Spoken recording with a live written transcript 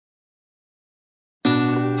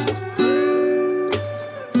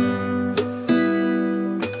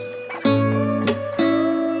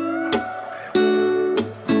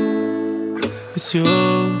It's you,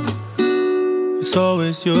 it's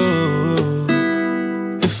always you.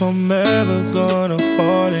 If I'm ever gonna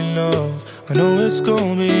fall in love, I know it's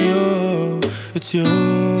gonna be you. It's you,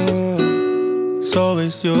 it's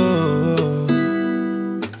always you.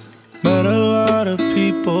 Met a lot of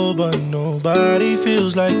people, but nobody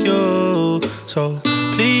feels like you. So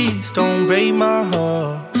please don't break my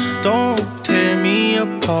heart, don't tear me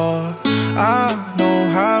apart. I know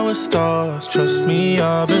how it starts, trust me,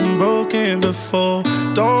 I've been broken before.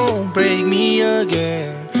 Don't break me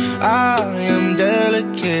again, I am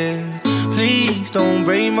delicate. Please don't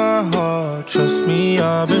break my heart, trust me,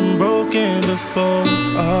 I've been broken before.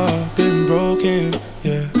 I've been broken,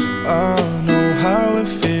 yeah. I know how it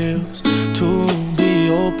feels to be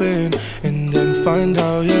open and then find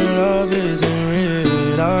out your love isn't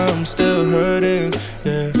real. I'm still hurting,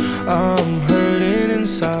 yeah, I'm hurting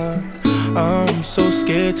inside. I'm so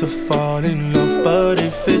scared to fall in love, but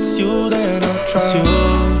if it's you, then I'll try. It's you,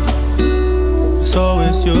 it's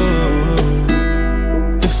always you.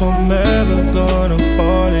 If I'm ever gonna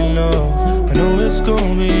fall in love, I know it's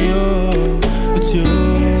gonna be you. It's you,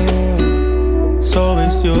 it's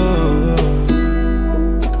always you.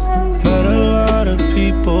 Met a lot of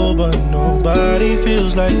people, but nobody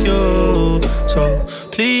feels like you. So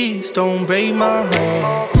please don't break my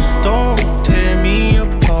heart, don't tear me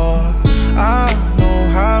apart. I know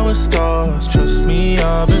how it starts, trust me,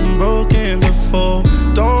 I've been broken before.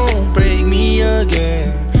 Don't break me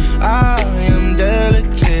again, I am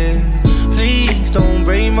delicate. Please don't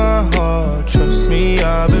break my heart, trust me,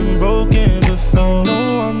 I've been broken before.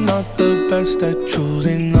 No, I'm not the best at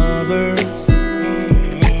choosing lovers.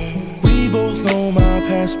 We both know my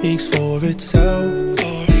past speaks for itself.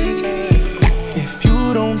 If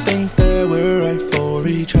you don't think that we're right for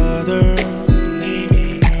each other,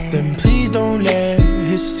 then please don't let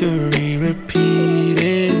history repeat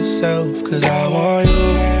itself. Cause I want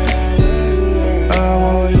you, I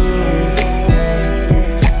want you.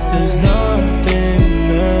 There's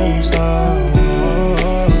nothing else I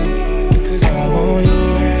want. Cause I want you,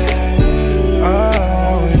 I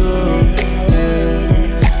want you.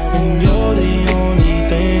 And you're the only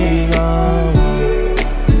thing I want.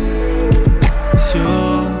 It's you,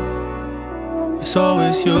 it's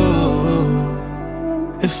always you.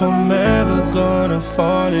 If I'm ever gonna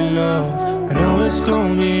fall in love, I know it's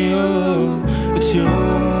gonna be you. It's you,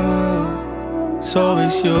 it's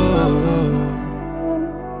always you.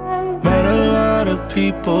 Met a lot of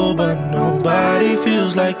people, but nobody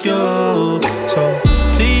feels like you. So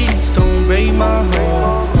please don't break my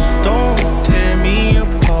heart, don't tear me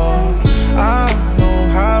apart. I know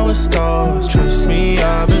how it starts, trust me,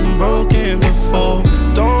 I've been broken before.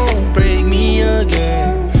 Don't break me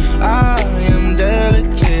again, I am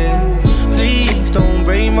delicate. Please don't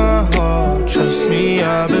break my heart, trust me,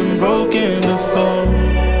 I've been broken before.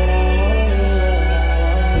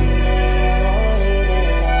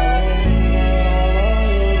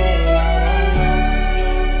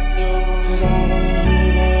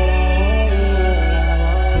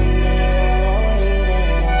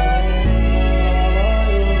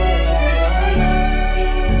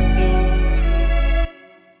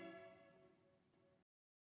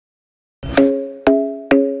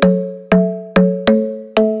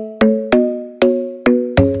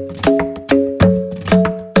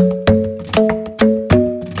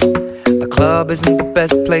 Isn't the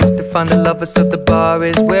best place to find the lovers, so the bar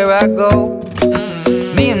is where I go.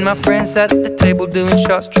 Me and my friends at the table doing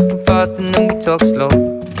shots, tripping fast, and then we talk slow.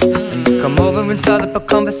 And you come over and start up a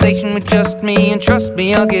conversation with just me, and trust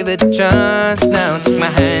me, I'll give it a chance. Now take my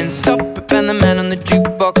hand, stop it, and the man on the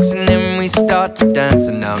jukebox, and then we start to dance.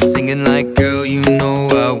 And now I'm singing like, girl, you know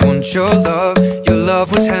I want your love. Your love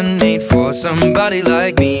was handmade for somebody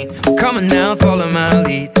like me. Come on now, follow my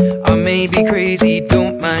lead. I may be crazy,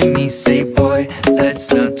 don't mind me. Say, boy, let's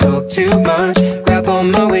not talk too much. Grab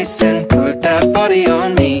on my waist and put that body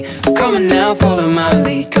on me. Come on now, follow my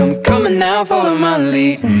lead. Come on now, follow my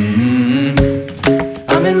lead.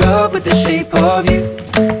 I'm in love with the shape of you.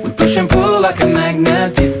 We push and pull like a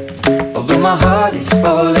magnet do. Although my heart is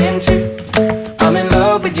falling too, I'm in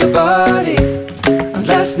love with your body. And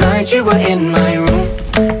last night you were in my room,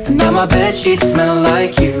 and now my bedsheets smell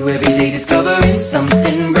like you. Every day discovering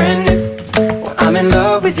something brand new. Well, I'm in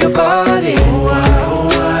love with your body.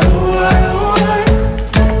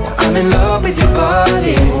 I'm in love with your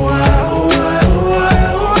body.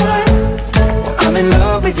 I'm in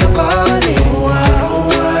love with your body.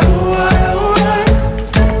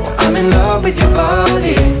 I'm in love with your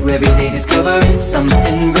body. Every day discovering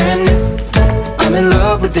something brand new. I'm in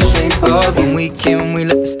love with the shape of you. When we came, we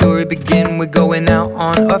let the story begin. We're going out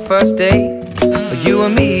on our first date. You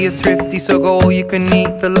and me are thrifty, so go all you can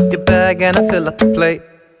eat. Fill up your bag and I fill up the plate.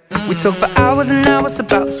 We talk for hours and hours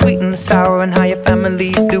about the sweet and the sour, and how your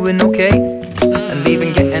family's doing okay. And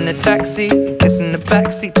leaving, getting a taxi, kissing the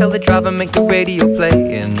backseat, tell the driver make the radio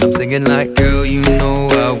play. And I'm singing like, girl, you know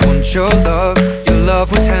I want your love. Your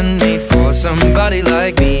love was handmade for somebody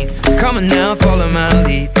like me. Come on now, follow my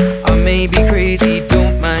lead. I may be crazy,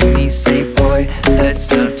 don't mind me. Say, boy,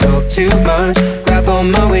 let's not talk too much. Grab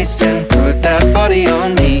on my waist and put that body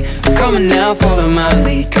on me. Come on now, follow my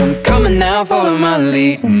lead. Come on now, follow my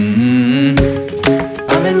lead. I'm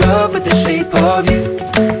in love with the shape of you.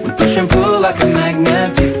 We push and pull like a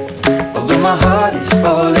magnet do. Although my heart is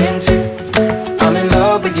falling too, I'm in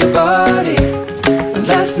love with your body.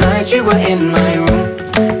 Last night you were in my room,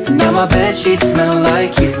 and now my bedsheets smell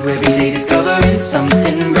like you. Every day discovering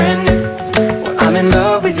something brand new. Well, I'm in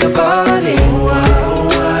love with your body.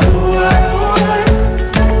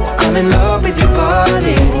 I'm in love with your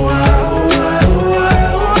body.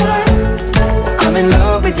 I'm in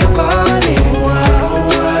love with your body.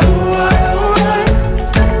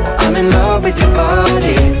 I'm in love with your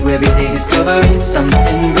body. Every day discovering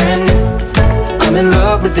something brand new. I'm in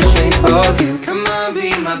love with the shape of you. Come on,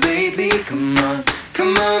 be my baby, come on.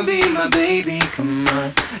 Come on, be my baby, come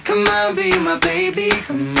on. Come on, be my baby,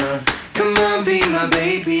 come on. Come on, be my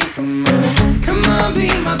baby, come on. Come on, be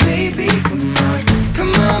my baby, come on.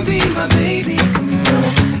 Come on, be my baby, come on.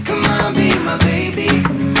 Come on, be my baby,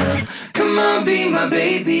 come on. Come on, be my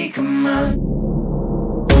baby, come on.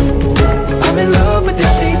 I'm in love with the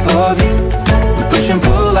shape of you. We push and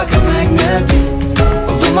pull like a magnet do.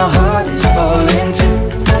 Although my heart is falling too,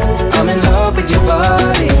 I'm in love with your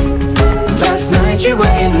body. Last night you were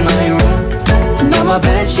in my room, and now my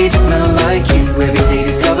bedsheets smell like you. Every day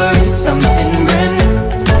discovering something brand new.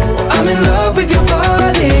 I'm in love with your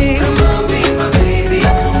body. Come on, be my baby,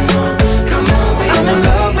 come on. Come on, be I'm in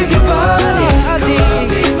love with your body. Come on,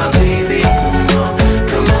 be my baby, come on.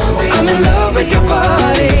 Come on, be I'm in love with your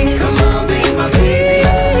body. Come on, be my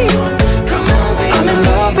baby, come on. Come on, be I'm in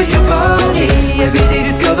love with your body. Every day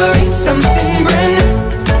discovering something brand new.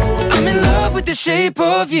 I'm in love with the shape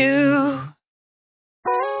of you.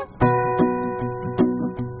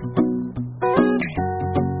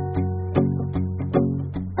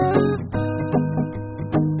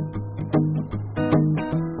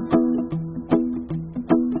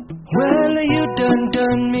 Well, you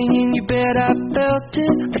done me and you bet I felt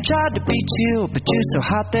it. I tried to beat you, but you're so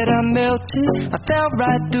hot that I melted. I fell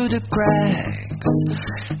right through the cracks.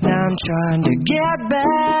 Now I'm trying to get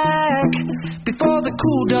back. Before the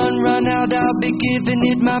cool done run out, I'll be giving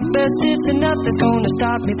it my best. It's nothing's gonna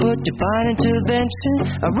stop me but divine intervention.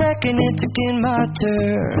 I reckon it's again my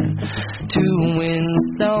turn to win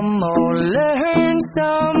some or learn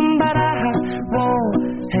some, but I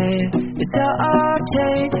won't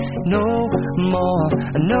hesitate no more,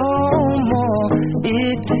 no more.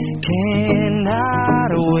 It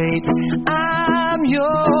cannot wait. I'm yours.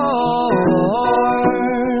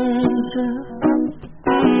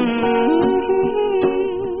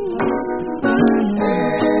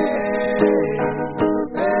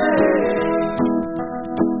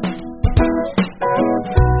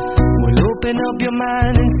 Well, open up your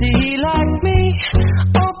mind and see like me.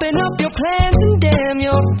 Open up your plans and damn,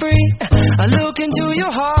 you're free. I look into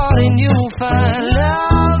your heart and you'll find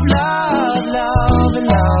love, love, love,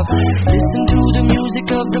 love. Listen to the music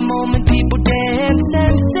of the moment, people dance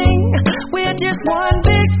and sing. We're just one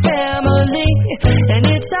big family, and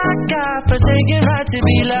it's our God-forsaken right to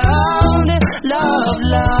be loved. Love,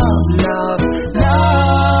 love, love,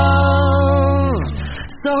 love.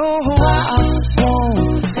 So I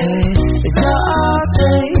won't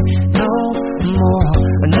hesitate no more,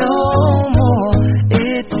 no more.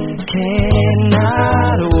 It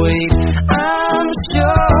cannot wait. I'm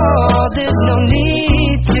sure there's no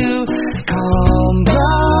need to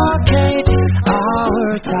complicate.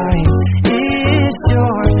 Our time is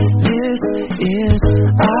short. This is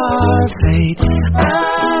our fate.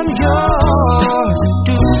 I'm yours.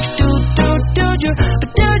 Do do do do you?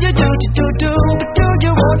 But do you do do do do? But do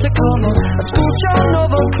you want to come on? Scooch on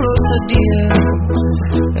over closer, dear,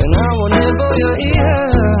 and I will nibble your ear.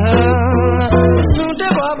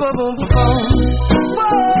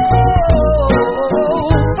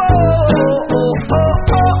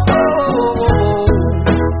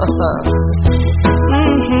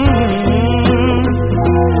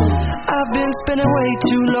 I've been spending way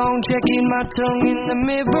too long checking my tongue in the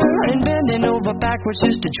mirror and bending over backwards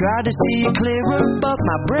just to try to see it clearer, but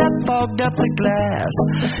my breath fogged up the glass,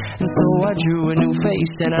 and so I drew a new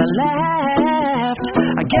face and I laughed.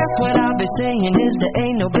 I guess what I'll be saying is there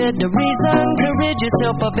ain't no better reason to rid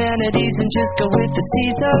yourself of vanities and just go with the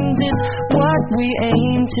seasons. It's what we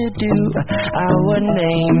aim to do. Our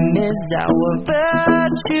name is our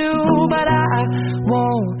virtue, but I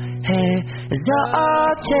won't hesitate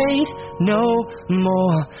no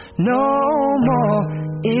more, no more.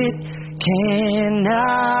 It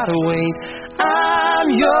cannot wait. I'm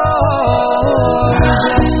yours.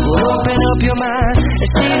 Open up your mind and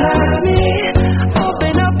see like me.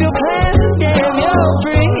 Open up your plans and damn, you're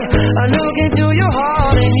free. I look into your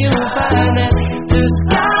heart and you'll find that the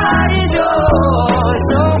sky is yours.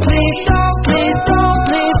 So please don't, please don't,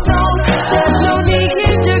 please don't. There's no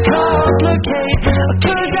need to complicate,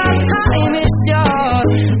 'cause our time is yours.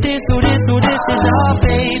 This is our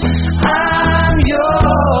fate. I'm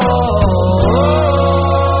yours.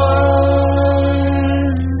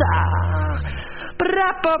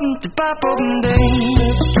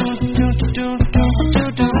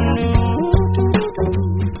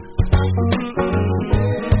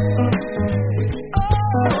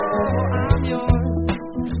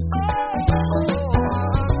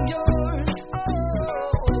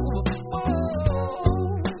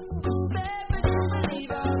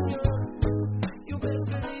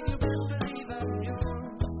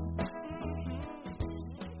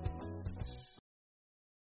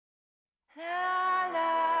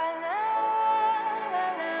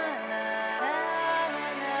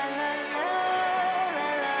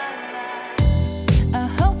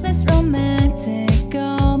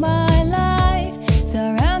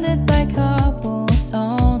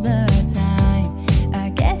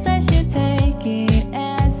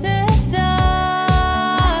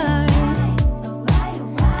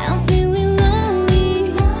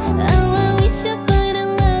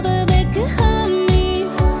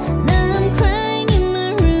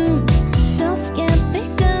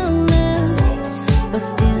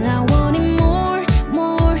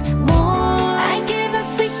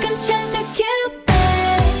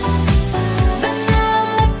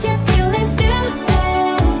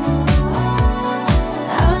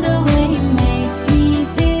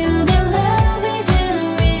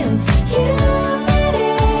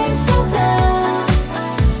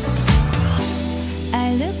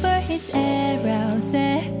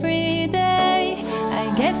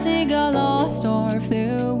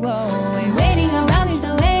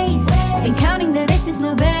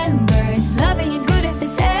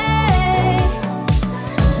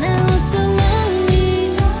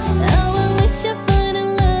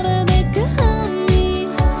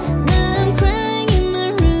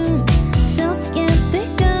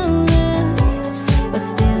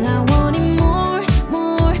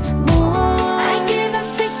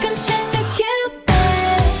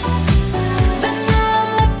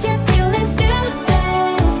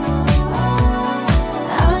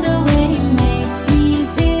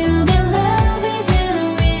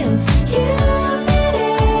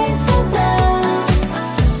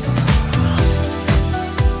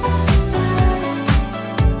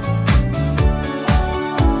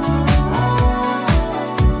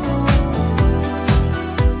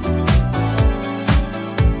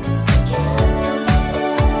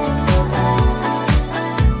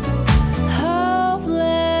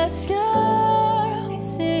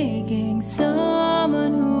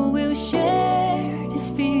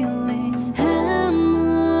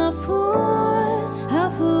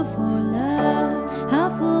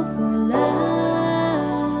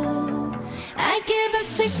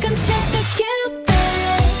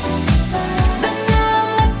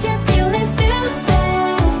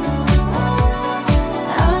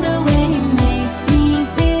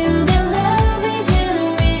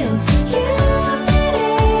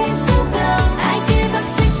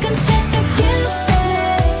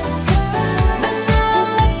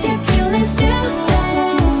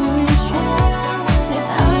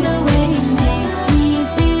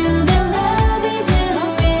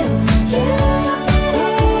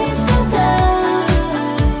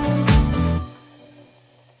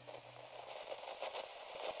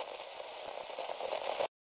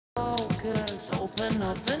 Open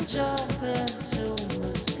up and jump into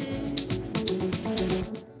the sea.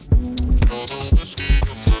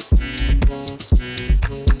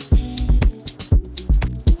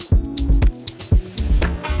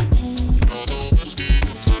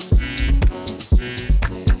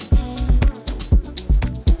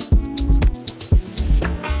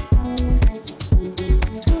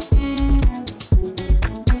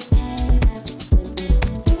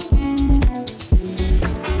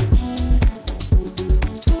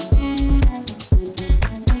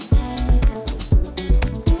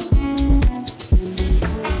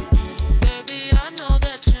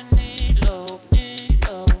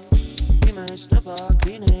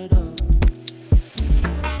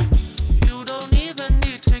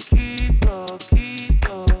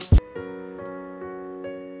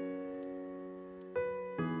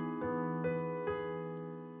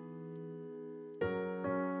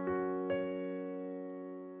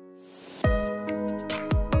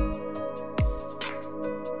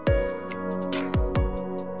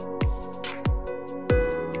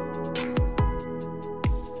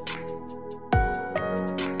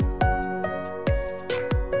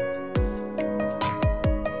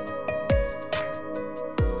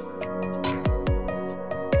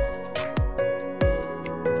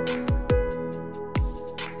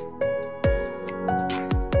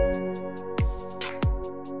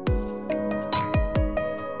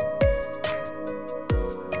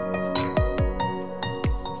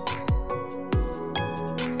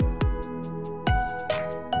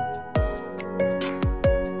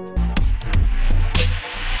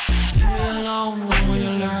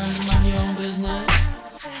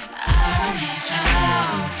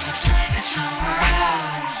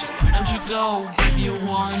 you go. Give you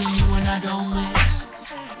one and you and I don't mix.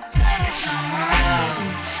 Take it somewhere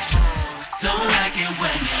else. Don't like it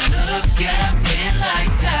when you look at me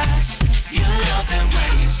like that. You love it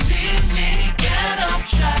when you see me get off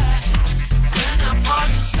track. When I fall,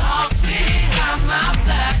 just talk behind my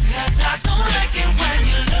back. Cause I don't like it when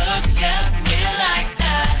you look at me like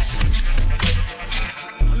that.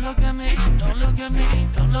 Don't look at me, don't look at me,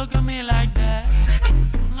 don't look at me like that.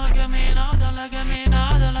 Don't look at me, no, don't look at me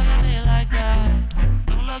like that.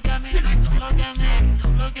 Don't look at me, don't look at me,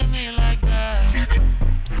 don't look at me like that.